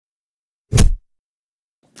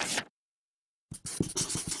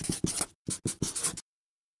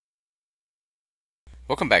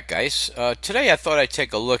Welcome back, guys. Today I thought I'd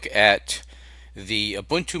take a look at the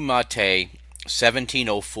Ubuntu Mate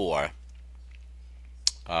 1704,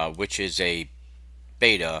 which is a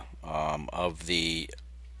beta of the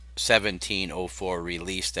 1704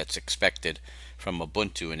 release that's expected from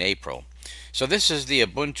Ubuntu in April. So this is the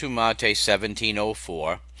Ubuntu Mate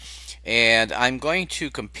 1704, and I'm going to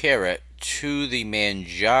compare it to the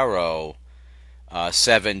Manjaro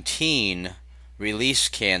 17 release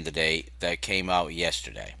candidate that came out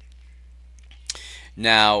yesterday.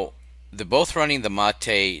 Now, they're both running the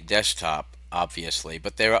Mate desktop, obviously,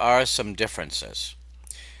 but there are some differences.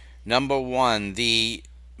 Number one, the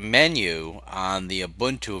menu on the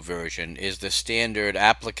Ubuntu version is the standard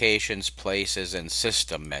Applications, Places, and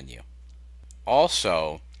System menu.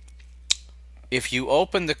 Also, if you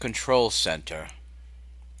open the Control Center,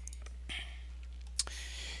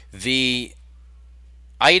 the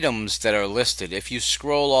items that are listed, if you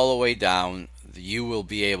scroll all the way down, you will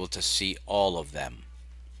be able to see all of them.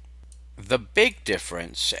 The big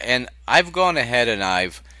difference, and I've gone ahead and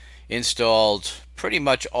I've installed pretty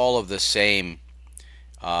much all of the same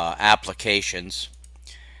applications.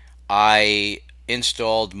 I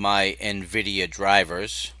installed my NVIDIA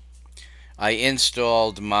drivers. I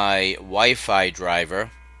installed my Wi-Fi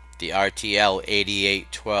driver, the RTL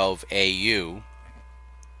 8812AU,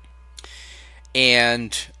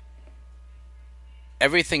 and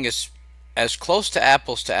everything is as close to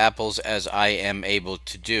apples as I am able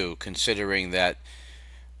to do, considering that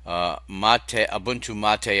Ubuntu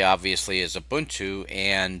Mate obviously is Ubuntu,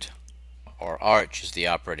 or Arch is the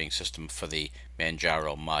operating system for the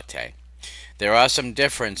Manjaro Mate. There are some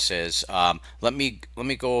differences. Let me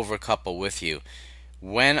go over a couple with you.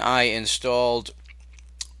 When I installed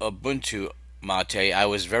Ubuntu Mate, I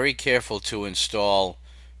was very careful to install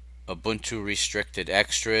Ubuntu restricted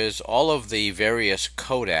extras, all of the various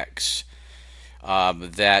codecs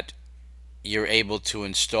that you're able to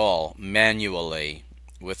install manually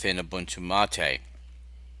within Ubuntu Mate.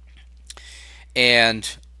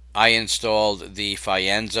 And I installed the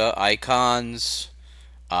Fienza icons.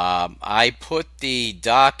 I put the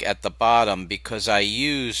dock at the bottom because I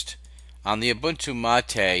used, on the Ubuntu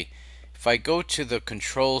Mate, if I go to the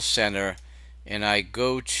Control Center and I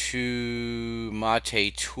go to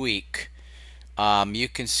Mate Tweak, you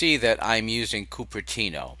can see that I'm using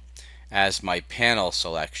Cupertino as my panel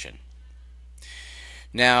selection.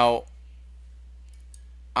 Now,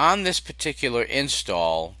 on this particular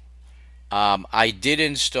install, I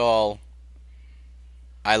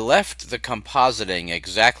left the compositing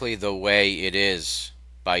exactly the way it is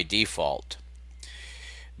by default,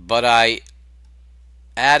 but I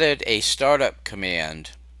added a startup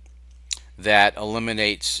command that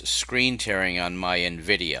eliminates screen tearing on my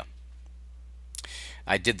NVIDIA.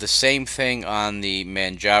 I did the same thing on the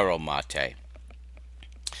Manjaro Mate,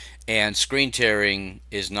 and screen tearing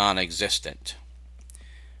is non-existent.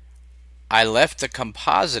 I left the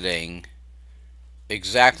compositing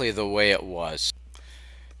exactly the way it was.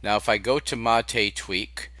 Now if I go to Mate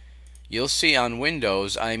Tweak, you'll see on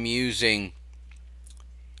Windows I'm using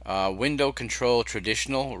Window Control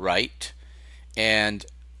Traditional Right and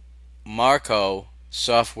Marco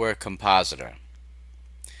Software Compositor.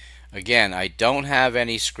 Again, I don't have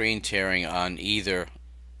any screen tearing on either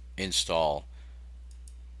install.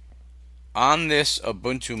 On this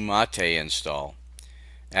Ubuntu Mate install,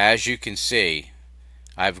 as you can see,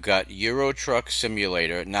 I've got Euro Truck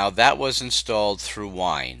Simulator. Now that was installed through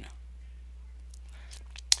Wine.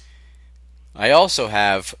 I also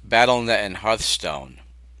have BattleNet and Hearthstone.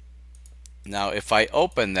 Now if I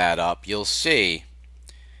open that up, you'll see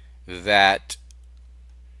that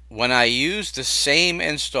when I use the same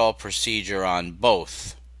install procedure on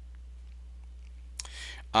both,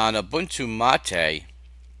 on Ubuntu Mate,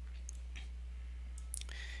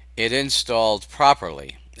 it installed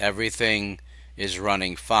properly. Everything is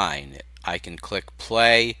running fine. I can click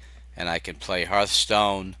play and I can play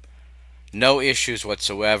Hearthstone. No issues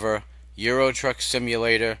whatsoever. Euro Truck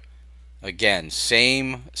Simulator, again,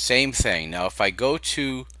 same thing. Now if I go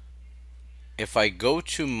to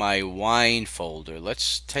my Wine folder,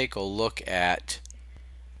 let's take a look at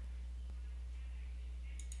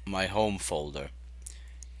my home folder.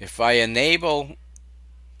 If I enable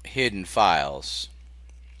hidden files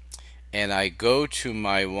and I go to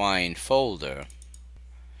my Wine folder,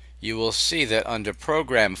 you will see that under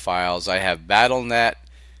Program Files I have BattleNet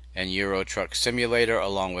and Euro Truck Simulator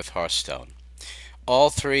along with Hearthstone.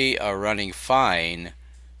 All three are running fine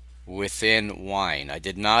within Wine. I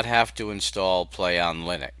did not have to install Play on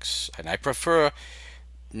Linux, and I prefer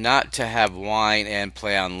not to have Wine and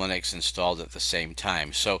Play on Linux installed at the same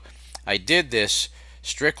time. So I did this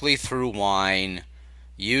strictly through Wine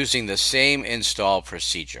using the same install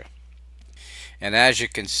procedure. And as you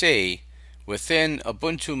can see, within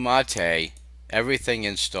Ubuntu Mate, everything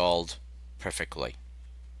installed perfectly.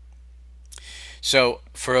 So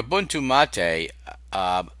for Ubuntu Mate,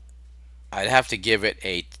 I'd have to give it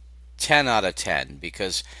a 10 out of 10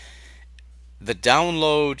 because the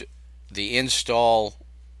download, the install,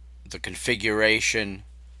 the configuration,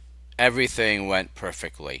 everything went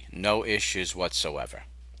perfectly. No issues whatsoever.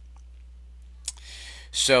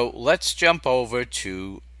 So let's jump over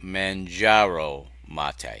to Manjaro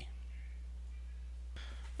Mate.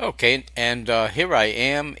 Okay, and here I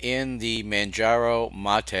am in the Manjaro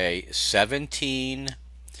Mate 17.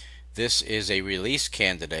 This is a release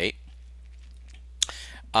candidate.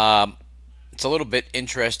 It's a little bit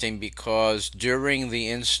interesting because during the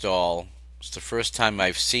install, it's the first time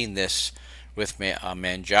I've seen this with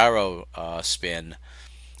Manjaro spin.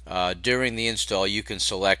 During the install, you can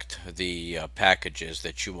select the packages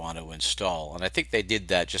that you want to install, and I think they did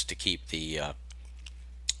that just to keep the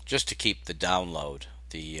download,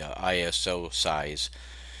 the ISO size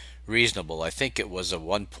reasonable. I think it was a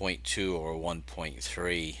 1.2 or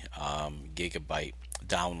 1.3 gigabyte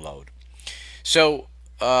download. So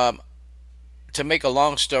to make a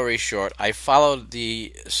long story short, I followed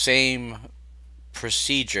the same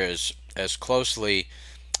procedures as closely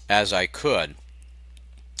as I could.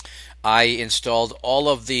 I installed all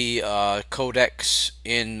of the codecs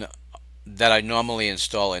that I normally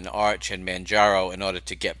install in Arch and Manjaro in order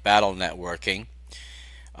to get battle networking.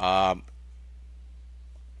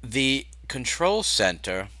 The control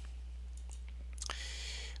center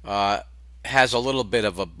has a little bit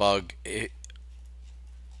of a bug.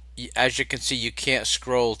 As you can see, you can't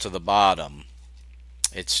scroll to the bottom.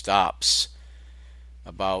 It stops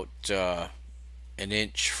about an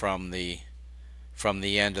inch from the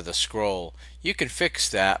end of the scroll. You can fix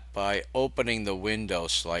that by opening the window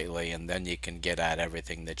slightly, and then you can get at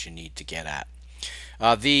everything that you need to get at.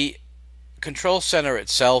 The control center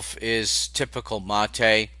itself is typical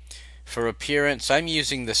Mate. For appearance, I'm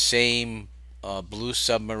using the same blue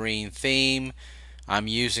submarine theme. I'm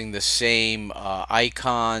using the same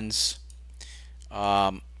icons.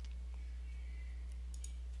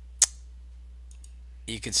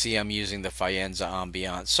 You can see I'm using the Faenza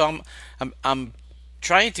ambiance. So I'm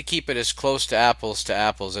trying to keep it as close to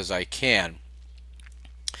apples as I can.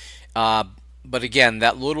 But again,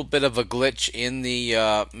 that little bit of a glitch in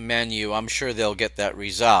the menu, I'm sure they'll get that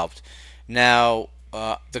resolved. Now,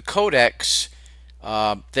 the codecs,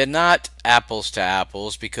 they're not apples to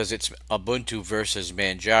apples because it's Ubuntu versus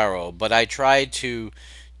Manjaro, but I tried to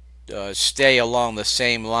stay along the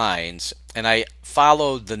same lines, and I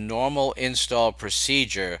followed the normal install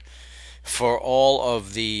procedure for all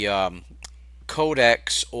of the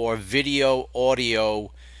codecs or video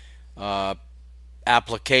audio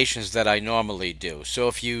applications that I normally do. So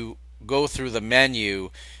if you go through the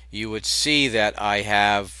menu, you would see that I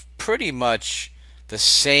have pretty much the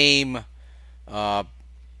same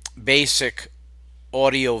basic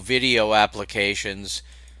audio video applications,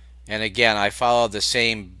 and again I follow the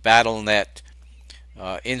same BattleNet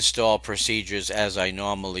install procedures as I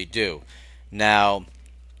normally do. Now,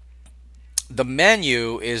 the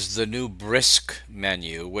menu is the new brisk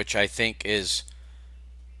menu, which I think is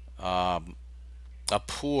a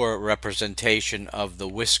poor representation of the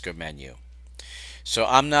whisker menu. So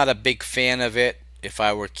I'm not a big fan of it. If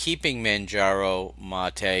I were keeping Manjaro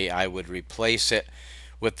Mate, I would replace it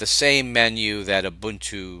with the same menu that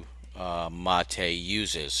Ubuntu Mate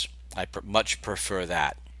uses. I much prefer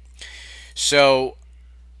that. So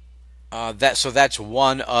that's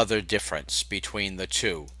one other difference between the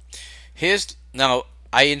two. Now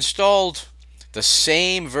I installed the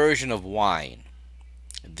same version of Wine,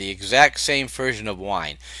 the exact same version of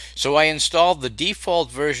Wine. So I installed the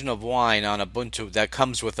default version of Wine on Ubuntu that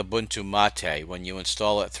comes with Ubuntu Mate when you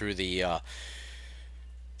install it through the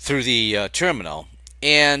terminal.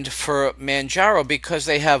 And for Manjaro, because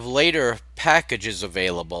they have later packages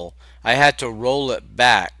available, I had to roll it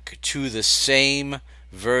back to the same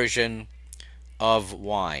version of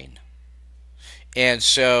Wine. And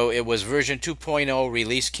so it was version 2.0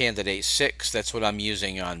 release candidate 6. That's what I'm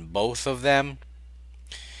using on both of them.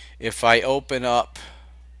 If I open up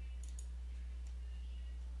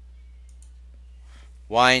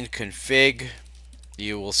Wine config,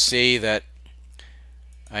 you will see that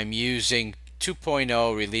I'm using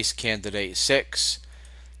 2.0 release candidate 6.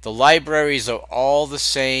 The libraries are all the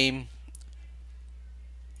same.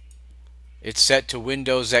 It's set to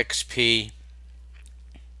Windows XP.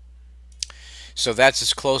 So that's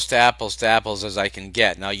as close to apples as I can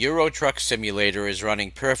get. Now, Euro Truck Simulator is running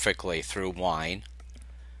perfectly through Wine.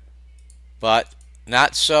 But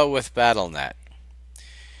Not so with Battle.net.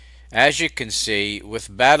 As you can see,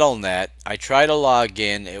 with Battle.net, I try to log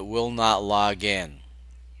in, it will not log in.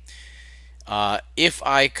 If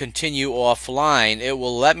I continue offline, it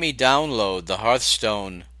will let me download the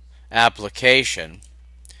Hearthstone application,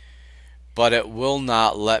 but it will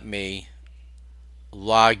not let me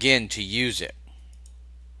log in to use it.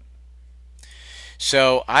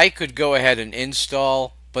 So I could go ahead and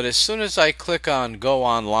install, but as soon as I click on Go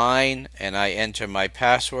Online and I enter my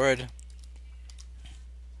password,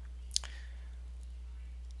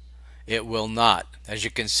 it will not. As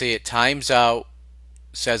you can see, it times out,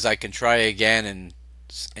 says I can try again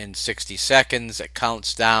in 60 seconds. It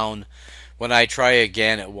counts down. When I try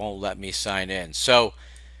again, it won't let me sign in. So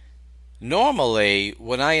normally,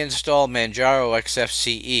 when I install Manjaro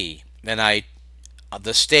XFCE, and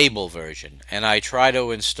the stable version, and I try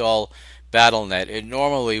to install Battle.net, it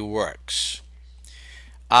normally works.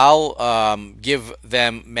 I'll give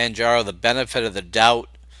them, Manjaro, the benefit of the doubt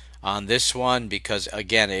on this one because,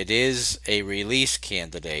 again, it is a release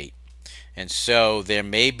candidate, and so there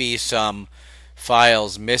may be some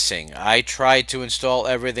files missing. I try to install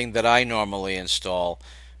everything that I normally install,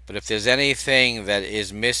 but if there's anything that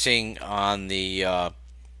is missing on the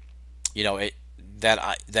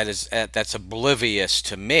that's oblivious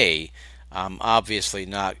to me, I'm obviously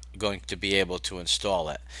not going to be able to install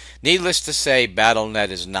it. Needless to say, Battle.net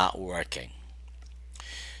is not working.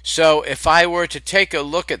 So if I were to take a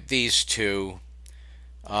look at these two,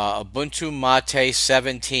 Ubuntu Mate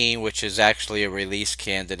 17, which is actually a release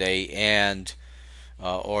candidate, and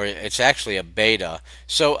or it's actually a beta.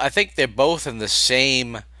 So I think they're both in the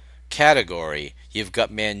same category. You've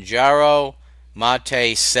got Manjaro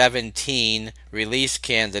Mate 17 release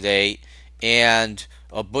candidate and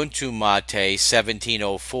Ubuntu Mate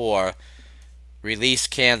 1704 release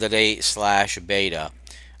candidate slash beta.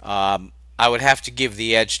 I would have to give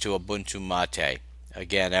the edge to Ubuntu Mate.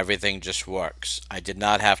 Again, everything just works. I did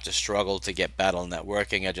not have to struggle to get Battle.net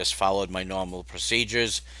working. I just followed my normal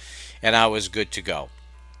procedures and I was good to go.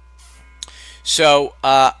 So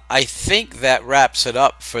I think that wraps it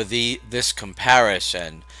up for this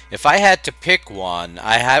comparison. If I had to pick one,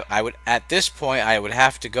 I would at this point I would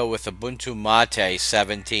have to go with Ubuntu Mate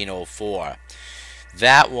 1704.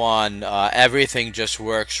 That one, everything just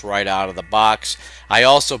works right out of the box. I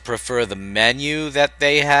also prefer the menu that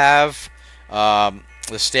they have, the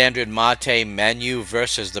standard Mate menu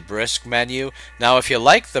versus the Brisk menu. Now, if you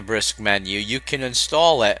like the Brisk menu, you can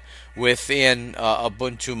install it within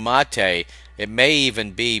Ubuntu Mate. It may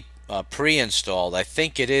even be pre-installed. I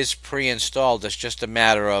think it is pre-installed. It's just a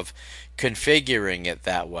matter of configuring it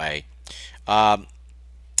that way.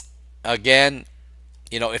 Again,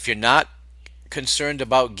 if you're not concerned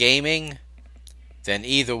about gaming, then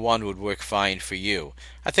either one would work fine for you.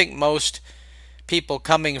 I think most people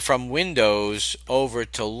coming from Windows over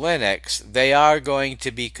to Linux, they are going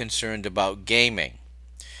to be concerned about gaming.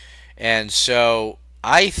 And so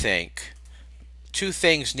I think two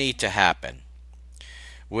things need to happen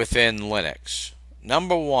within Linux.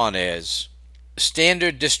 Number one is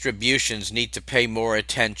standard distributions need to pay more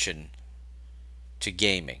attention to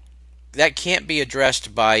gaming. That can't be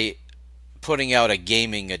addressed by putting out a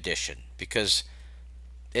gaming edition because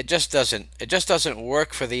it just doesn't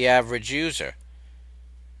work for the average user.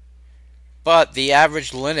 But the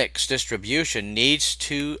average Linux distribution needs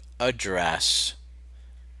to address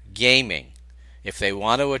gaming if they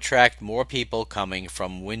want to attract more people coming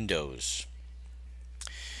from Windows.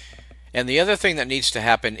 And the other thing that needs to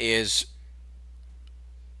happen is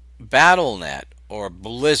Battle.net or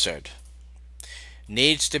Blizzard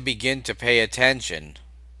needs to begin to pay attention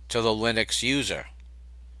to the Linux user.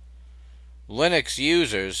 Linux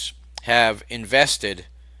users have invested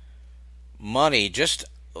money just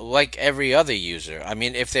like every other user. I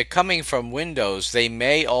mean, if they're coming from Windows, they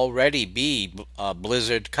may already be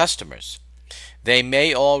Blizzard customers. They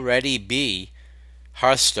may already be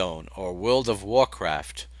Hearthstone or World of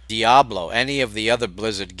Warcraft, Diablo, any of the other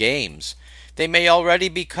Blizzard games. They may already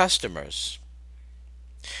be customers.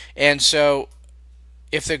 And so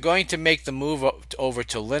if they're going to make the move over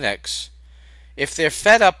to Linux, if they're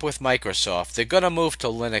fed up with Microsoft, they're going to move to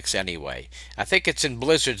Linux anyway. I think it's in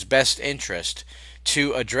Blizzard's best interest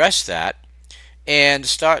to address that and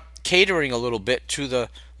start catering a little bit to the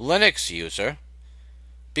Linux user,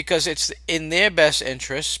 because it's in their best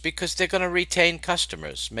interest, because they're going to retain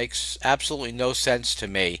customers. Makes absolutely no sense to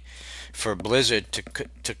me for Blizzard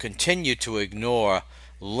to continue to ignore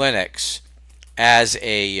Linux as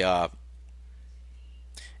a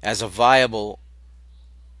viable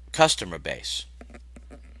customer base.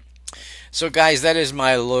 So guys, that is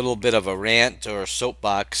my little bit of a rant or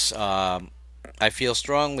soapbox. I feel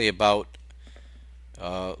strongly about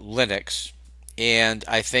Linux, and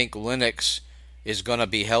I think Linux is going to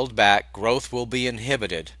be held back. Growth will be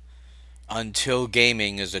inhibited until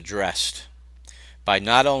gaming is addressed by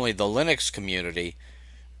not only the Linux community,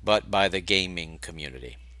 but by the gaming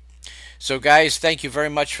community. So guys, thank you very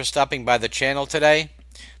much for stopping by the channel today.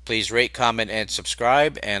 Please rate, comment, and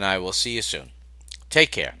subscribe, and I will see you soon.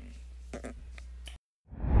 Take care.